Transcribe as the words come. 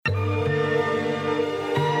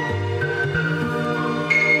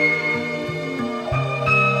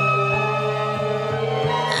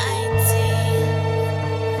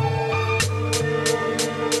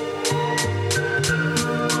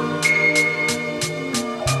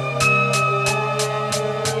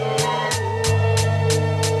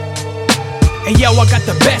And yo, I got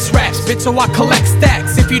the best raps, bitch, so I collect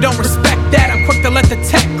stacks. If you don't respect that, I'm quick to let the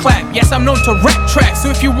tech clap. Yes, I'm known to rap tracks, so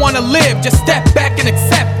if you wanna live, just step back and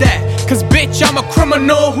accept that. Cause bitch, I'm a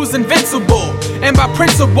criminal who's invincible. And by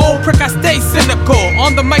principle, prick, I stay cynical.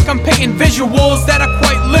 On the mic, I'm painting visuals that are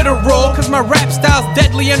quite literal. Cause my rap style's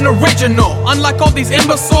deadly and original. Unlike all these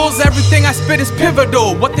imbeciles, everything I spit is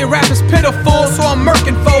pivotal. What they rap is pitiful, so I'm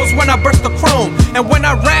murking foes when I burst the chrome. And when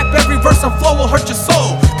I rap, every verse and flow will hurt your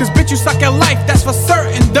soul. Cause bitch, you suck at life, that's for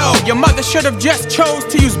certain though. Your mother should've just chose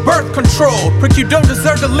to use birth control. Prick, you don't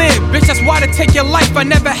deserve to live, bitch, that's why to take your life I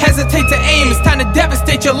never hesitate to aim. It's time to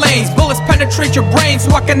devastate your lanes. Bullets penetrate your brain so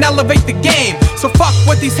I can elevate the game. So fuck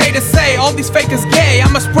what these haters say, all these fakers gay.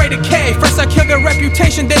 I'ma spray the K, first I kill their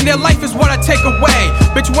reputation, then their life is what I take away.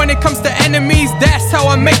 Bitch, when it comes to enemies, that's how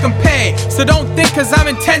I make them pay. So don't think cause I'm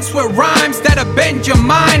intense with rhymes that'll bend your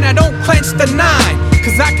mind. I don't clench the nine,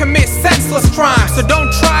 cause I commit senseless crimes. So don't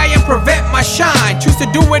try and prevent my shine. Choose to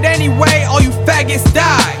do it anyway, all you faggots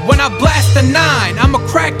die. When I blast the nine, I'ma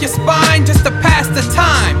crack your spine just to pass the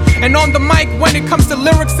time. And on the mic, when it comes to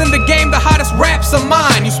lyrics in the game, the hottest raps are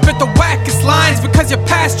mine. You spit the wackest lines because you're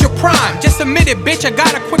past your prime. Just admit it, bitch, I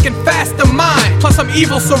got a quick and faster mind. Plus I'm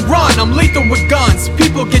evil, so run, I'm lethal with guns.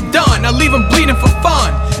 People get done, I leave them bleeding for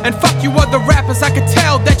fun. And fuck you other rappers, I can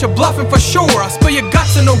tell that you're bluffing for sure. I'll spill your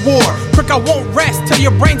guts in the war. Prick, I won't rest till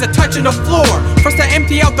your brains are touching the floor. First I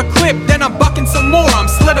empty out the clip, then I'm bucking some more. I'm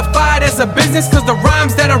solidified as a business cause the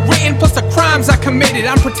rhymes that I've written plus the crimes I committed.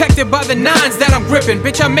 I'm protected by the nines that I'm gripping.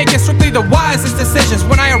 Bitch, I'm making strictly the wisest decisions.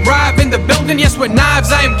 When I arrive in the building, yes, with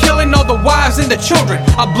knives I am killing all the wives and the children.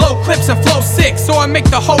 I blow clips and flow sick, so I make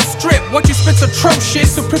the whole strip. What you spit's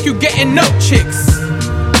atrocious, so prick, you getting no chicks.